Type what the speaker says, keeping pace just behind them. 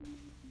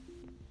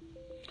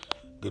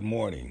Good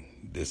morning.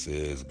 This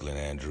is Glenn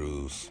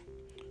Andrews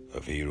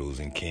of Heroes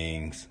and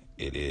Kings.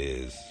 It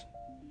is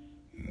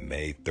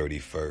May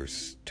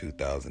 31st,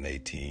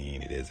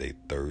 2018. It is a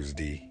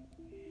Thursday.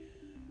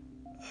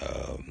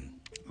 A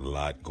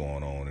lot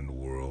going on in the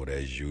world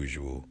as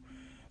usual,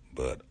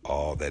 but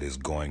all that is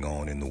going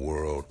on in the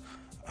world,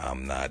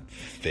 I'm not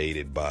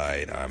faded by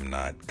it. I'm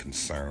not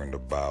concerned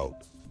about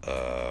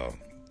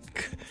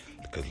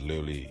because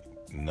literally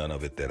none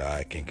of it that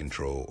I can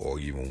control or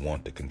even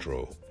want to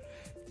control.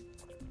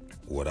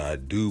 What I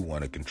do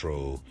want to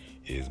control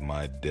is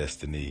my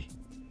destiny,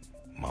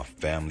 my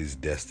family's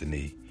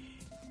destiny,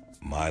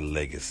 my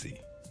legacy.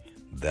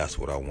 That's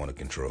what I want to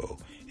control.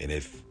 And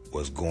if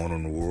what's going on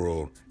in the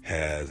world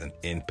has an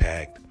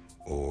impact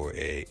or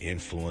a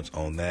influence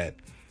on that,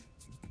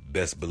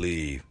 best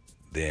believe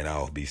then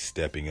I'll be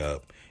stepping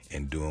up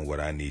and doing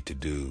what I need to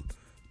do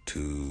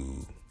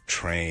to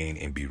train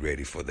and be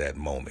ready for that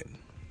moment.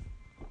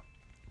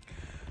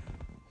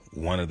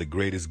 One of the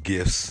greatest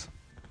gifts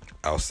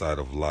outside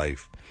of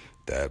life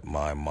that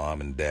my mom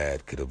and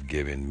dad could have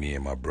given me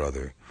and my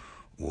brother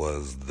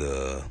was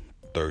the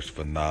thirst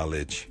for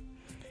knowledge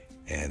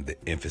and the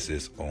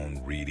emphasis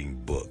on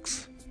reading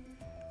books.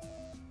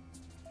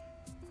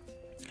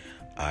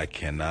 I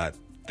cannot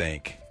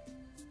thank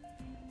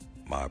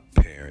my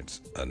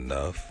parents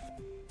enough.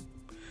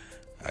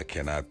 I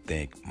cannot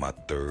thank my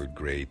third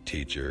grade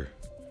teacher,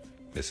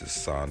 Mrs.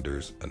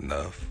 Saunders,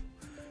 enough.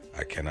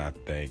 I cannot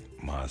thank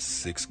my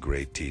sixth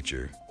grade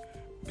teacher,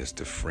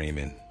 Mr.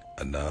 Freeman,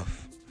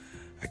 enough.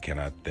 I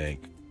cannot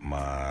thank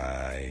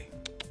my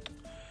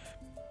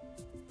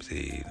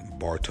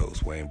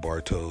Wayne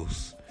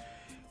Bartos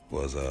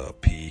was a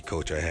PE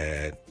coach I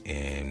had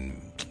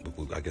in,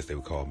 I guess they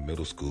would call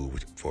middle school,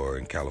 which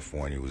in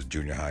California was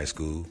junior high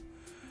school,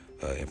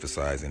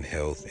 emphasizing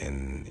health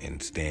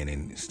and staying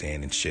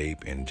in shape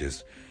and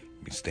just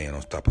staying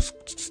on top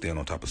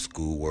of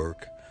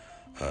schoolwork.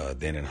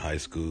 Then in high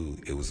school,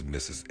 it was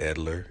Mrs.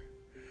 Edler.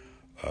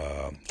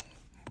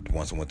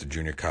 Once I went to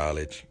junior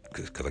college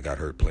because I got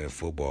hurt playing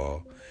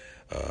football.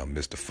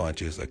 Mr.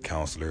 Funches, a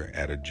counselor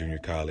at a junior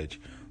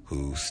college,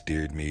 who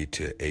steered me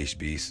to an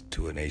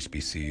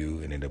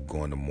HBCU and ended up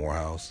going to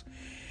Morehouse.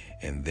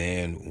 And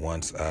then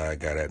once I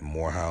got at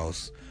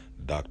Morehouse,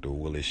 Dr.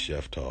 Willis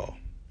Sheftall.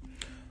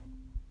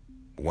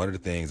 One of the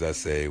things I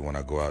say when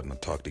I go out and I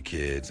talk to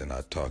kids and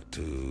I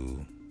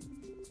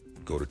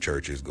go to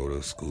churches, go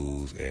to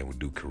schools, and we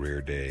do career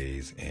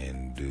days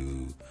and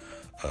do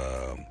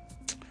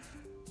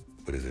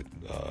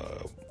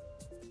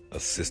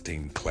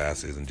assisting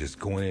classes and just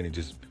going in and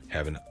just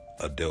having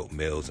adult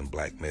males and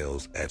black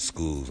males at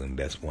schools. And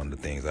that's one of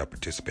the things I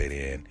participate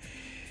in,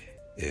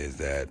 is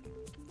that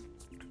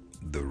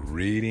the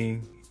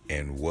reading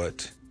and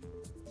what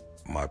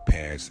my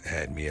parents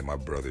had me and my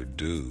brother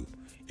do,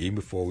 even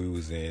before we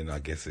was in, I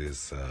guess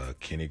it's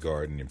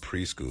kindergarten and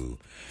preschool.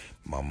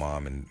 My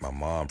mom and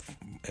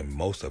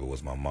most of it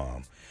was my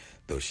mom.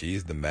 Though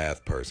she's the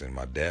math person,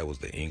 my dad was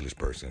the English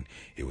person.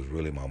 It was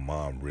really my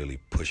mom really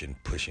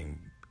pushing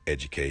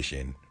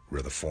education,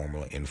 whether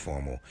formal or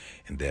informal,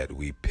 and that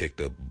we picked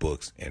up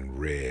books and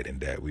read, and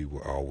that we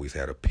were always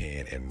had a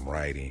pen and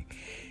writing.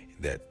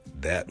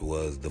 That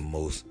was the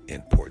most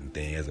important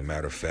thing. As a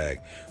matter of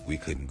fact, we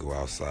couldn't go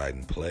outside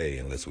and play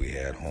unless we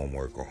had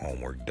homework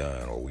or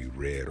done, or we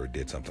read or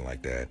did something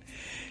like that.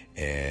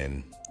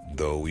 And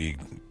though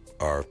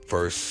our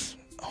first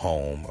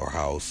home or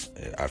house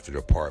after the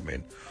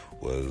apartment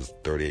was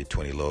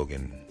 3820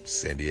 Logan,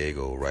 San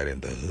Diego, right in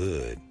the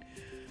hood.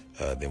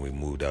 Then we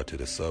moved out to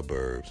the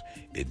suburbs.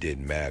 It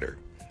didn't matter.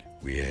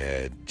 We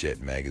had Jet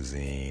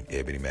Magazine,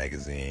 Ebony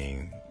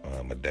Magazine.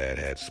 My dad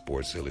had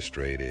Sports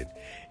Illustrated.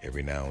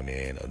 Every now and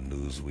then a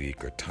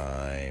Newsweek or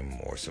Time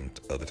or some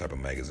other type of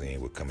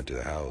magazine would come into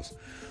the house.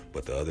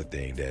 But the other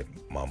thing that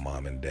my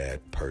mom and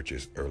dad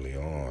purchased early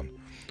on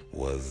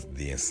was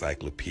the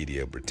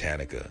Encyclopedia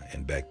Britannica.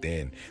 And back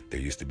then, there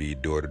used to be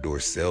door-to-door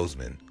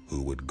salesmen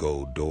who would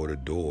go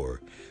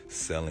door-to-door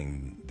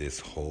selling this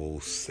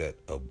whole set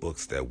of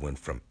books that went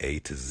from A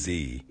to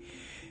Z.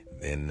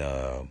 Then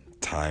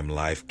Time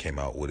Life came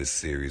out with a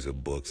series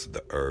of books,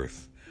 The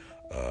Earth,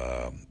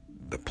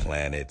 The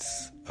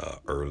Planets,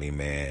 Early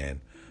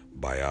Man,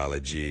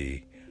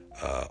 Biology,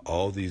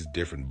 all these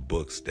different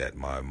books that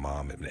my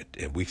mom,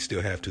 and we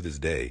still have to this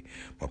day.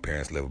 My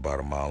parents live about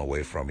a mile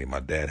away from me. My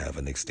dad have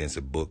an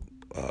extensive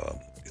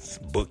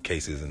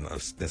bookcases and an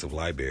extensive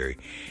library,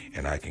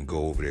 and I can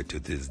go over there to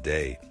this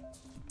day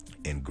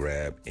and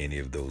grab any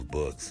of those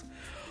books.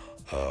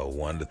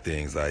 One of the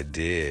things I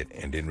did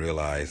and didn't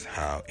realize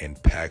how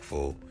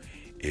impactful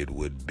it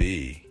would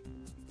be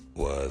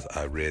was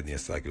I read the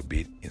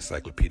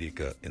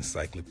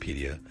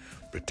Encyclopedia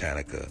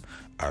Britannica.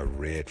 I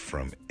read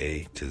from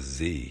A to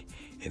Z,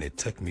 and it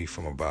took me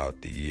from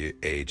about the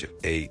age of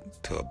 8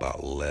 to about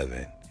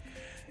 11.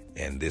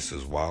 And this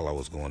is while I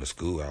was going to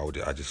school.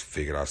 I just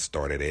figured I'd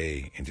start at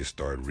A and just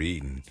start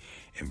reading.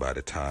 And by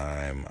the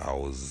time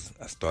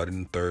I started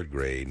in third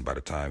grade, and by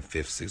the time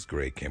 5th, 6th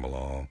grade came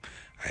along,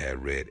 I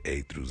had read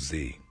A through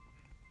Z.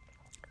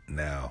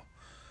 Now,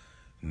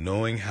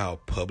 knowing how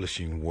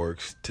publishing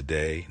works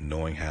today,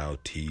 knowing how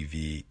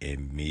TV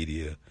and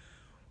media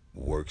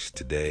works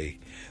today,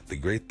 the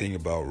great thing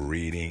about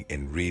reading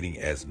and reading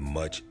as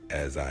much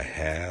as I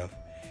have,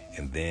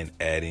 and then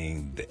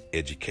adding the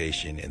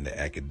education and the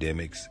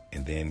academics,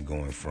 and then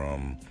going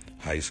from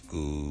high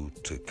school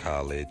to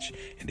college,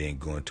 and then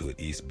going to an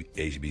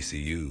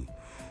HBCU,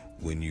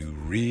 when you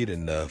read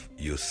enough,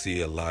 you'll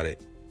see a lot of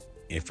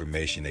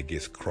information that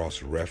gets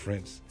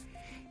cross-referenced.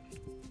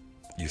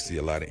 You see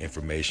a lot of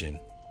information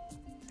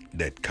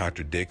that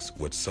contradicts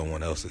what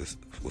someone else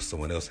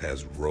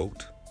has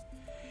wrote.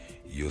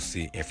 You'll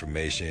see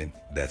information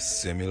that's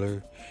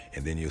similar,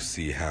 and then you'll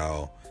see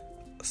how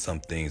some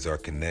things are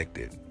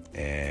connected.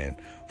 And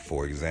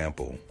for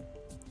example,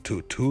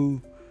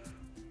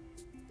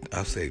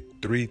 I'll say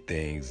three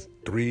things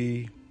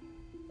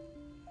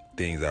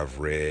I've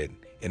read,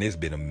 and it's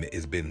been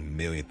a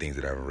million things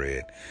that I've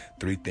read.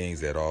 Three things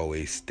that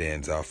always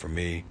stands out for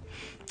me,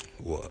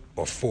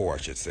 or four, I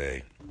should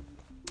say.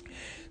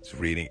 It's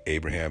reading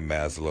Abraham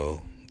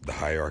Maslow, The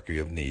Hierarchy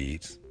of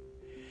Needs.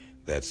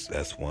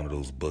 That's one of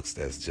those books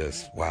that's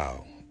just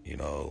wow,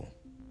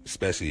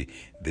 especially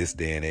this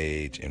day and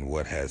age and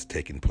what has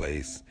taken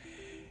place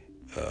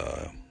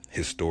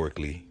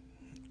historically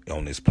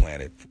on this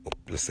planet,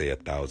 let's say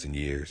 1,000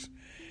 years.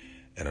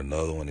 And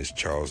another one is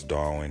Charles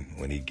Darwin,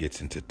 when he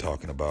gets into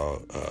talking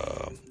about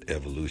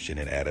evolution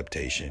and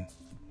adaptation.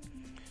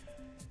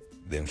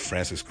 Then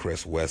Frances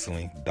Cress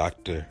Wesseling,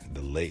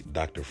 the late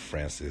Dr.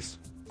 Frances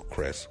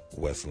Cress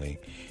Wesseling.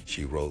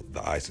 She wrote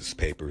the Isis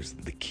Papers,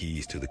 The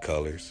Keys to the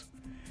Colors.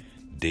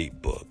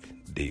 Deep book.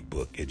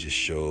 It just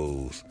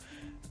shows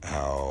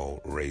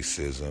how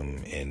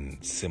racism and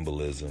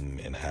symbolism,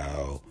 and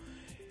how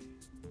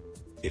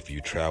if you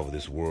travel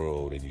this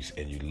world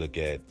and you look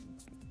at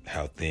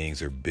how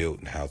things are built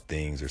and how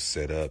things are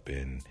set up,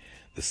 and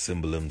the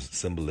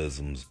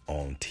symbolisms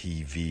on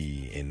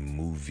TV and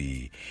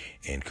movie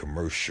and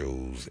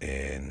commercials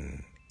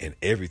and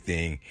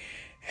everything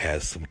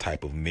has some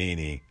type of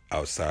meaning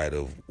outside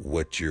of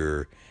what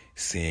you're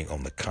seeing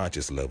on the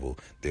conscious level.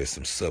 There's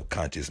some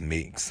subconscious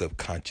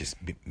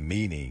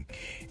meaning,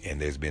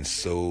 and there's been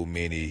so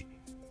many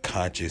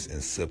conscious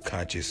and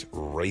subconscious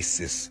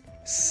racist,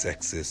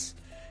 sexist,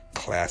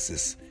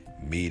 classist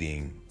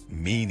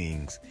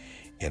meanings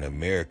in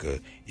America.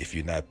 If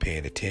you're not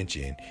paying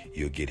attention,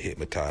 you'll get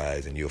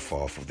hypnotized and you'll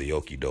fall for the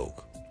okie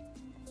doke.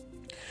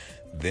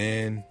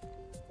 Then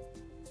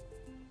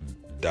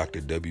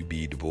Dr.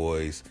 W.B. Du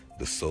Bois,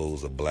 The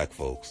Souls of Black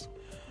Folks.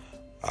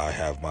 I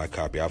have my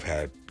copy. I've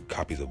had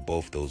copies of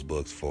both those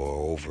books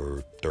for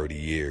over 30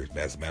 years.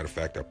 As a matter of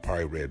fact, I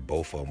probably read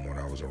both of them when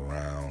I was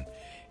around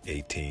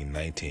 18,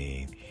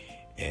 19,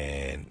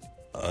 and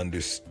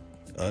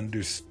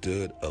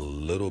understood a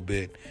little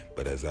bit,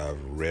 but as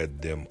I've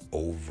read them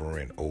over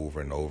and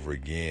over and over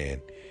again,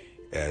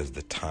 as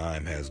the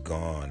time has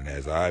gone,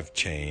 as I've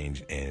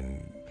changed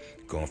and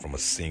gone from a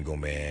single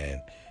man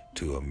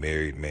to a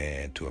married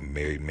man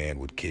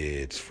with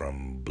kids,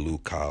 from blue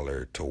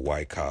collar to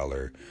white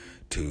collar,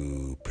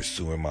 to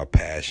pursuing my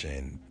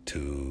passion,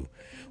 to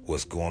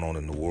what's going on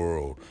in the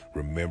world.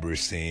 Remember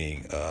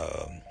seeing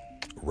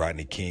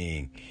Rodney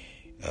King.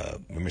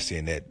 Remember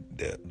seeing that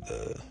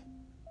the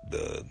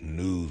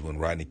news when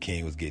Rodney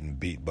King was getting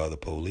beat by the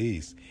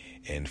police.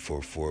 And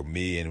for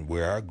me and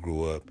where I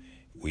grew up,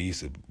 we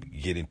used to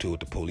get into it with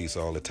the police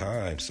all the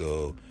time.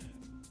 So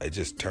I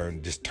just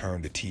turned the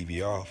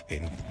TV off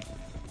and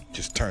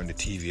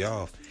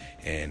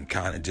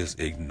kind of just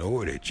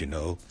ignored it,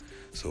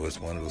 So it's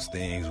one of those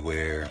things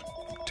where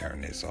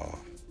turn this off.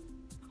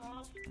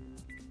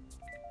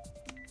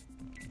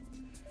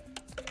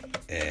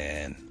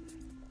 And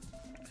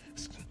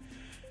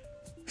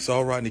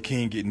saw Rodney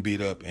King getting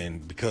beat up,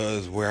 and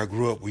because where I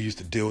grew up, we used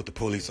to deal with the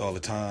police all the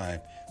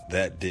time,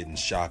 that didn't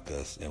shock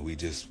us. And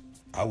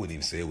I wouldn't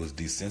even say it was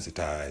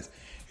desensitized.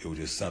 It was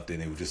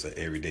just an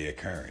everyday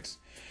occurrence.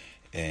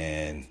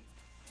 And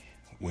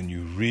when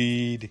you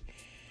read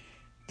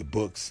the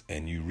books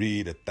and you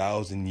read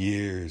 1,000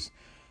 years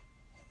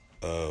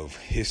of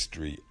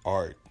history,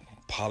 art,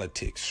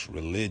 politics,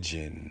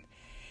 religion,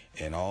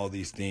 and all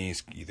these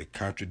things either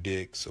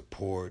contradict,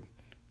 support,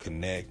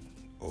 connect,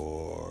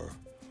 or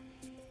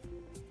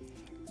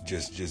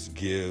just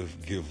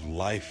give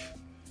life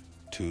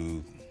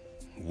to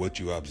what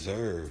you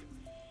observe.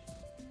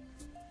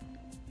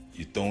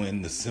 You throw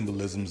in the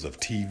symbolisms of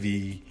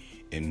TV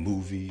and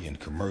movie and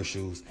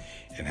commercials,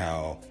 and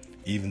how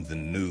even the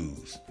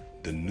news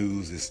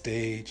is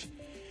staged.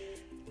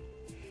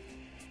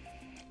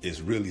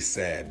 It's really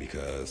sad,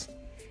 because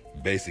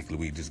basically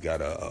we just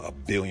got a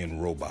billion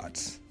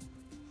robots.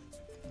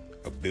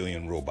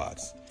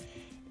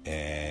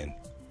 And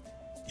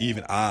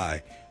even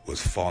I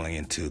was falling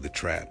into the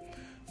trap.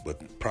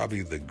 But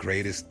probably the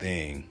greatest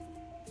thing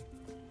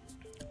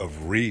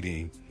of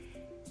reading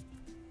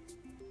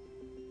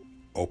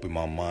opened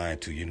my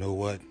mind to, you know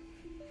what?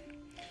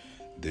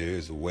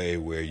 There's a way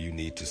where you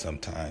need to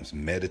sometimes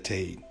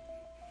meditate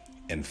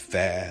and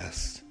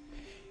fast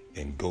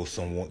and go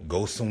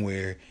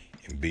somewhere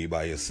and be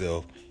by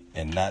yourself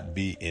and not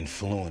be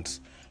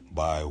influenced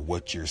by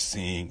what you're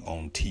seeing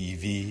on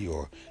TV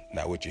or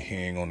not what you're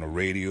hearing on the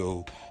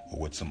radio or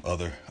what some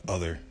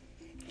other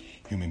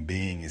human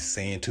being is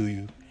saying to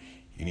you.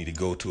 You need to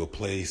go to a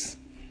place.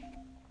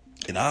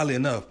 And oddly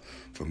enough,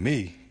 for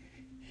me,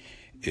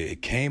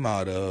 it came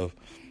out of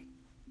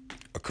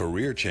a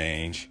career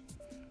change,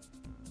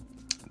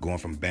 going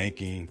from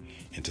banking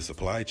into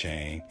supply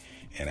chain,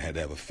 and I had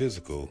to have a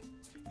physical,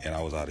 and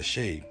I was out of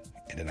shape.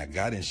 And then I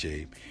got in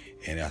shape,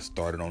 and I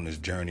started on this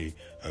journey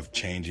of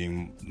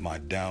changing my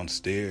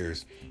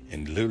downstairs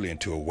and literally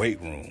into a weight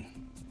room.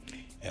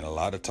 And a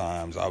lot of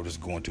times I would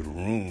just go into the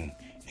room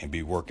and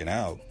be working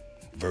out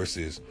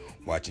versus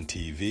watching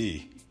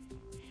TV.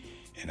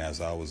 And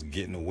as I was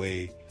getting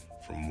away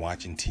from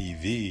watching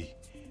TV,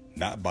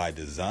 not by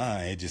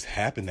design, it just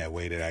happened that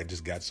way that I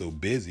just got so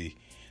busy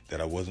that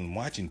I wasn't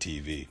watching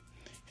TV.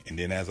 And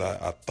then as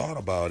I thought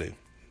about it,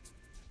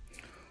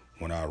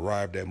 when I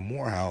arrived at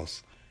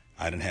Morehouse,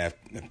 I didn't have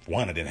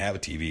a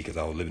TV because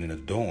I was living in a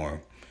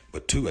dorm,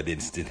 but two, I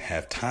didn't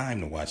have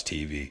time to watch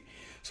TV.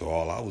 So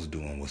all I was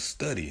doing was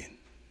studying.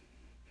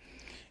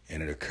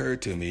 And it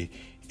occurred to me,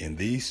 in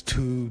these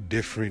two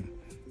different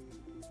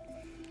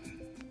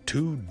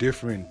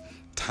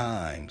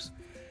times,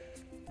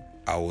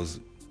 I was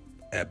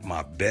at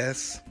my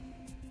best,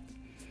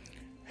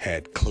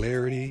 had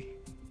clarity,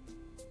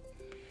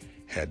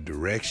 had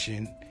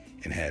direction,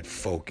 and had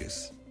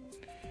focus.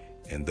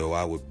 And though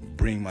I would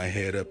bring my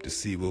head up to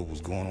see what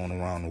was going on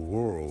around the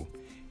world,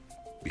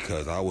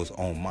 because I was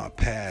on my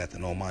path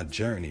and on my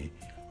journey,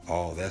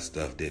 all that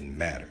stuff didn't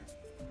matter.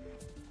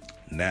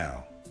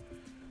 Now,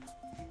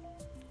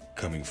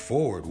 coming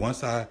forward,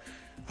 once I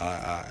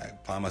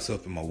find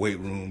myself in my weight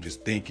room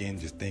just thinking,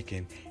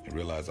 and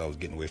realized I was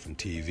getting away from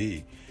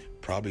TV,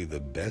 probably the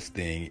best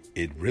thing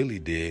it really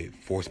did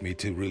force me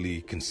to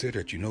really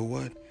consider, you know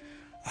what?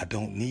 I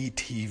don't need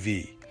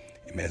TV.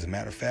 As a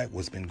matter of fact,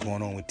 what's been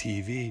going on with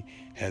TV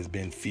has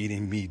been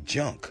feeding me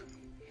junk.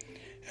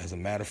 As a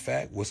matter of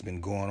fact, what's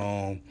been going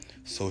on,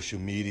 social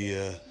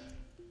media,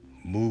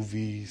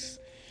 movies,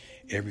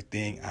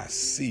 everything I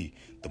see,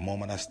 the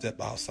moment I step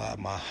outside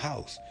my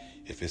house,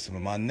 if it's some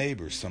of my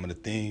neighbors, some of the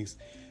things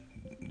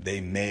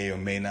they may or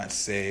may not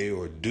say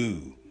or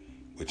do,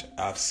 which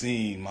I've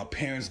seen my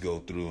parents go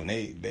through, and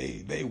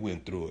they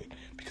went through it.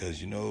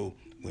 Because, you know,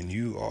 when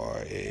you are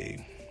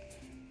a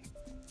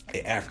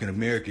African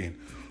American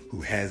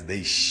who has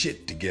their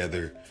shit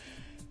together,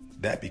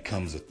 that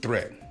becomes a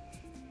threat.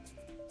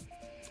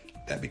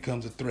 That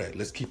becomes a threat.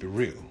 Let's keep it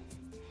real.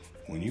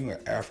 When you are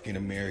African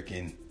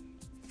American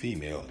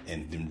female,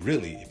 and then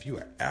really, if you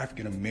are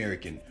African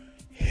American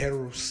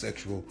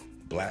heterosexual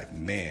black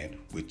man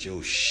with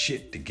your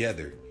shit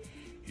together,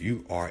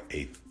 you are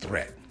a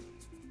threat.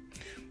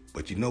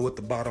 But you know what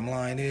the bottom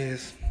line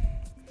is?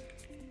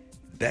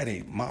 That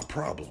ain't my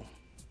problem.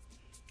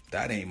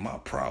 That ain't my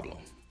problem.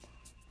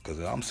 Because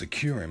I'm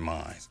securing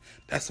mine.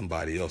 That's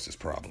somebody else's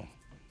problem.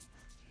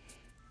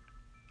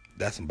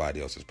 That's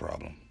somebody else's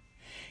problem.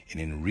 And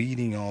in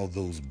reading all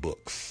those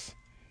books,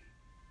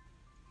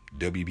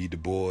 W.B. Du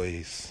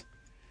Bois,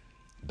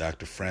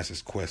 Dr.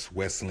 Francis Quest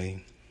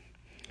Wesley,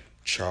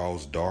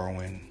 Charles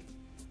Darwin,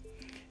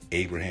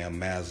 Abraham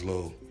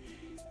Maslow,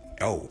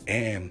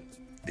 and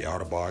the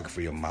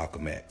autobiography of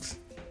Malcolm X.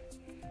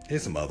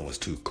 There's some other ones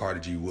too. Carter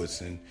G.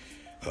 Woodson,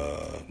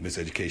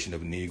 Miseducation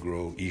of a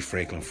Negro, E.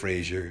 Franklin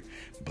Frazier,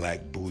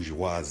 Black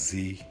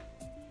Bourgeoisie,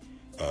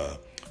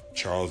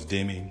 Charles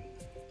Deming.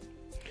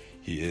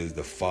 He is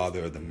the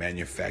father of the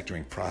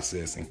manufacturing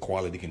process and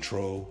quality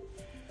control.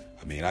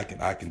 I mean, I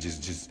can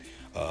just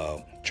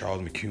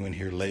Charles McEwen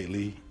here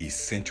lately,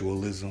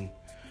 Essentialism.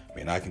 I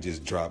mean, I can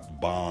just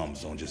drop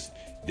bombs on just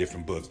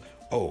different books.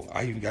 Oh,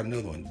 I even got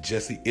another one,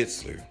 Jesse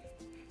Itzler,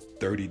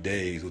 30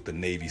 Days with the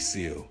Navy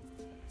SEAL,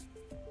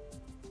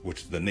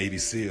 which the Navy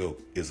SEAL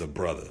is a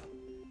brother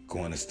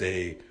going to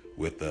stay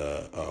with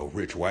a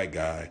rich white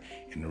guy,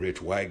 and the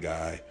rich white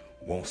guy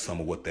wants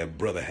some of what that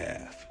brother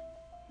has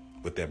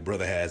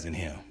in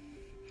him.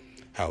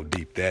 How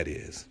deep that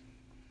is.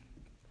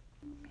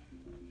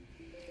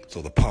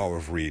 So the power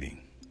of reading.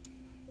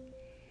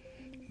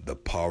 The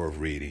power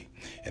of reading.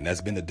 And that's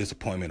been the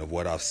disappointment of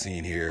what I've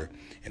seen here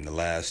in the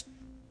last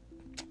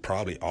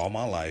probably all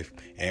my life,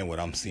 and what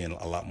I'm seeing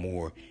a lot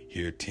more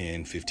here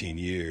 10, 15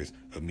 years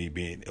of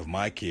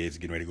my kids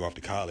getting ready to go off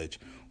to college,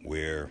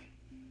 where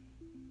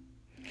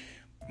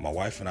my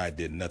wife and I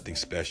did nothing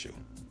special.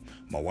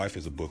 My wife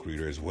is a book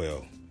reader as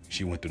well.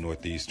 She went to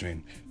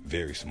Northeastern,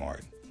 very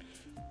smart.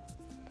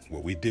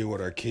 What we did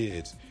with our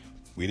kids,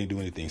 we didn't do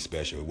anything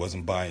special. It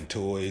wasn't buying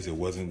toys. It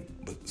wasn't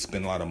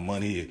spending a lot of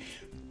money.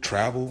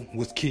 Travel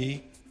was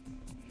key.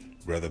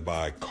 Whether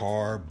by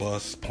car,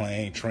 bus,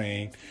 plane,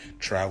 train,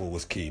 travel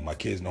was key. My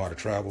kids know how to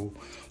travel,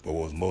 but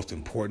what was most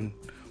important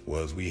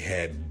was we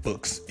had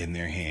books in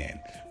their hand.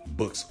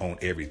 Books on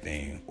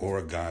everything.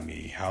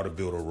 Origami, how to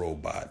build a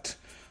robot.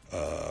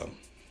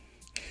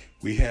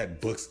 We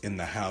had books in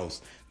the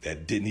house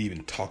that didn't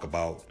even talk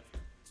about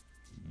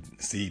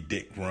see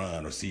Dick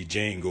run or see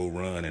Django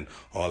run and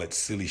all that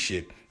silly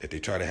shit that they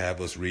try to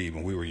have us read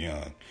when we were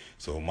young.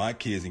 So my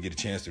kids didn't get a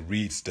chance to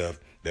read stuff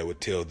that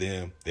would tell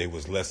them they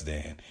was less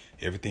than.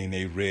 Everything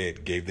they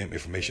read gave them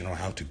information on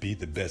how to be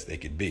the best they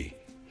could be.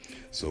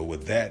 So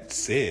with that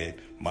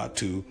said, my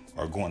two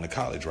are going to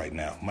college right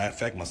now. Matter of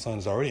fact, my son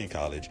is already in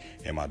college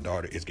and my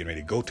daughter is getting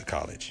ready to go to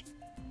college.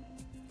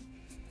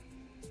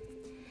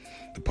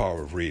 The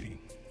power of reading.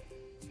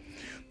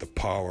 The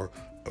power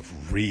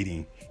of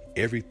reading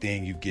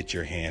everything you get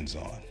your hands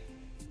on.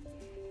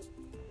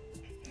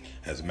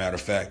 As a matter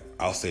of fact,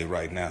 I'll say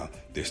right now,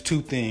 there's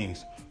two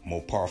things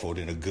more powerful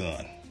than a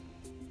gun.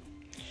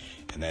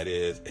 And that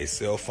is a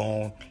cell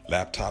phone,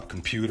 laptop,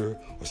 computer,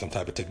 or some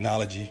type of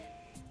technology,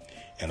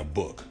 and a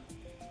book.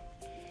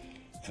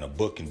 And a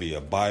book can be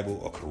a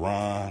Bible, a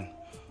Quran,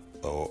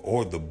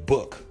 or the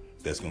book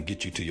that's going to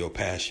get you to your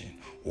passion,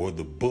 or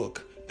the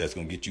book that's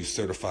going to get you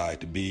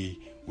certified to be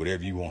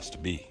whatever you want to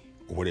be,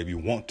 or whatever you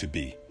want to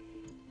be.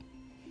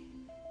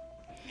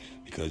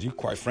 Because you,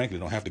 quite frankly,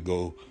 don't have to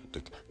go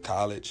to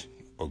college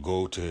or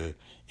go to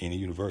any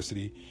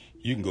university.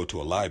 You can go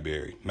to a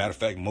library. Matter of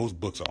fact, most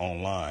books are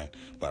online,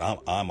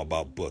 but I'm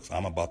about books.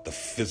 I'm about the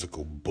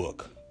physical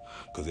book,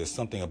 because there's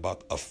something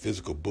about a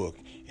physical book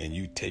and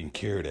you taking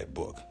care of that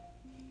book.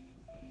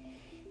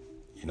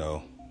 You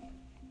know,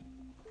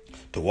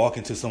 to walk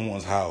into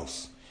someone's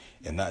house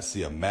and not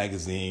see a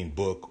magazine,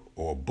 book,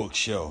 or a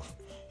bookshelf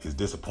is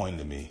disappointing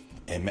to me.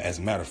 And as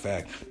a matter of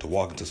fact, to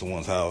walk into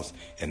someone's house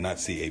and not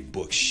see a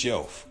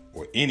bookshelf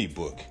or any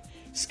book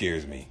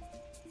scares me.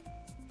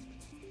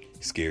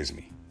 It scares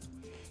me.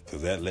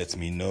 Because that lets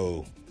me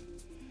know,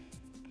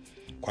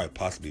 quite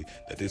possibly,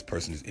 that this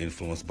person is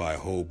influenced by a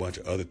whole bunch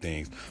of other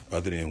things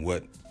other than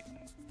what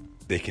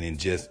they can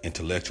ingest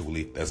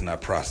intellectually that's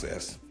not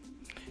processed.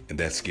 And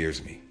that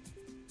scares me.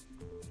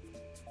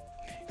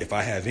 If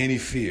I have any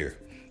fear,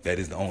 that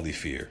is the only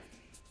fear.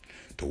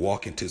 To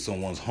walk into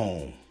someone's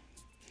home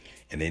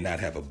and they not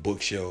have a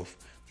bookshelf,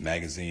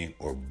 magazine,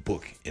 or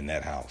book in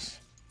that house.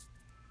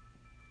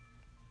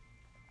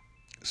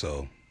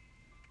 So,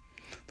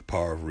 the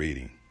power of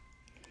reading.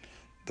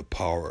 The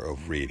power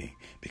of reading.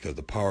 Because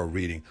the power of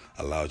reading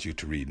allows you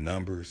to read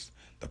numbers.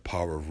 The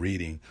power of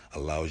reading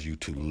allows you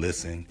to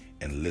listen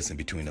and listen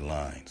between the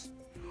lines.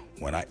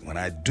 When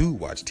I do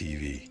watch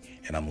TV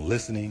and I'm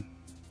listening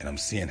and I'm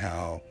seeing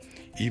how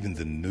even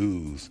the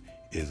news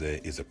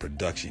is a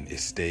production,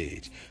 is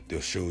staged. They'll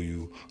show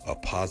you a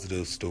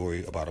positive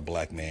story about a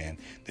black man,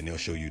 then they'll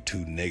show you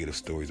two negative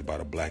stories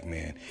about a black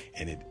man,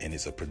 and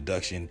it's a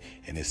production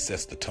and it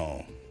sets the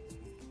tone.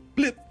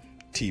 Blip,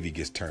 TV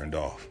gets turned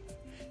off.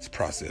 It's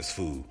processed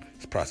food,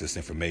 it's processed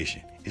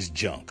information, it's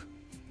junk.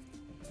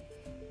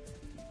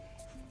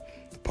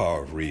 The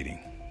power of reading.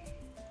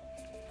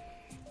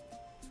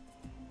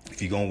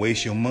 If you're gonna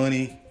waste your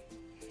money,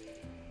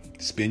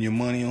 spend your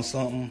money on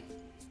something,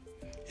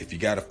 if you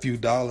got a few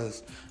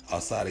dollars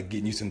outside of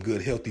getting you some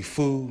good healthy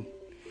food,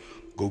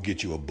 go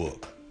get you a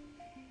book.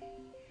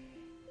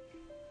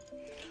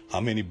 How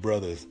many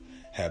brothers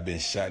have been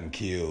shot and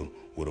killed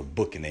with a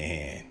book in their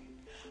hand?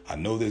 I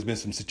know there's been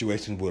some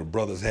situations where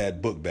brothers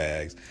had book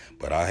bags,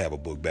 but I have a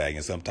book bag,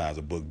 and sometimes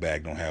a book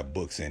bag don't have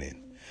books in it.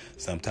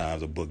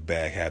 Sometimes a book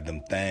bag have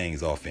them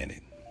things off in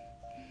it.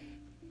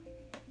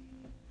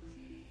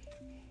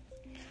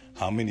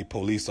 How many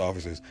police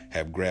officers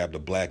have grabbed a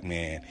black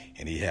man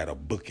and he had a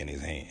book in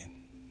his hand?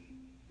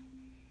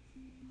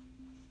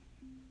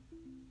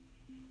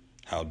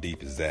 How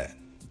deep is that?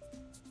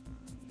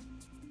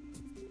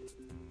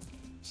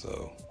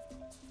 So,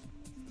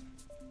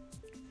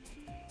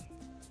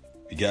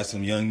 you got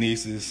some young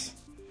nieces,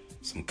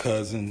 some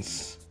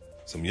cousins,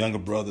 some younger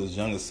brothers,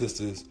 younger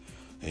sisters,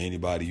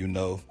 anybody you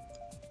know.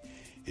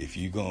 If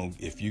you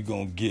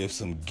gonna give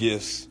some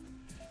gifts,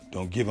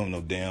 don't give them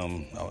no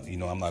damn, I'm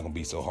not going to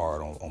be so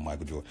hard on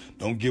Michael Jordan.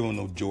 Don't give them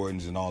no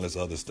Jordans and all this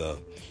other stuff.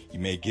 You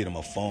may get them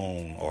a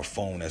phone, or a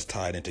phone that's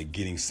tied into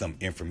getting some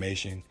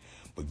information,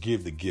 but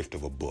give the gift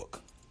of a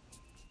book.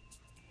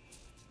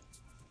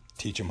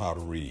 Teach them how to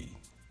read.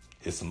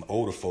 It's some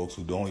older folks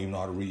who don't even know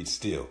how to read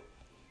still.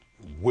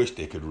 Wish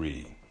they could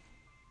read.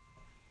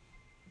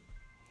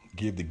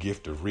 Give the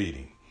gift of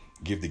reading.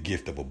 Give the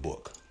gift of a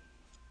book.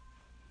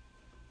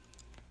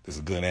 This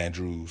is Glenn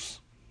Andrews,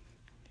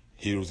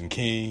 Heroes and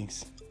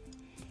Kings.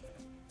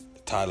 The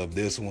title of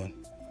this one,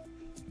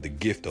 The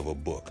Gift of a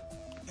Book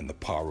and the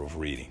Power of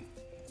Reading.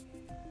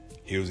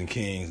 Heroes and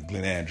Kings,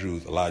 Glenn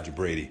Andrews, Elijah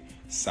Brady,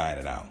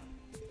 signing out.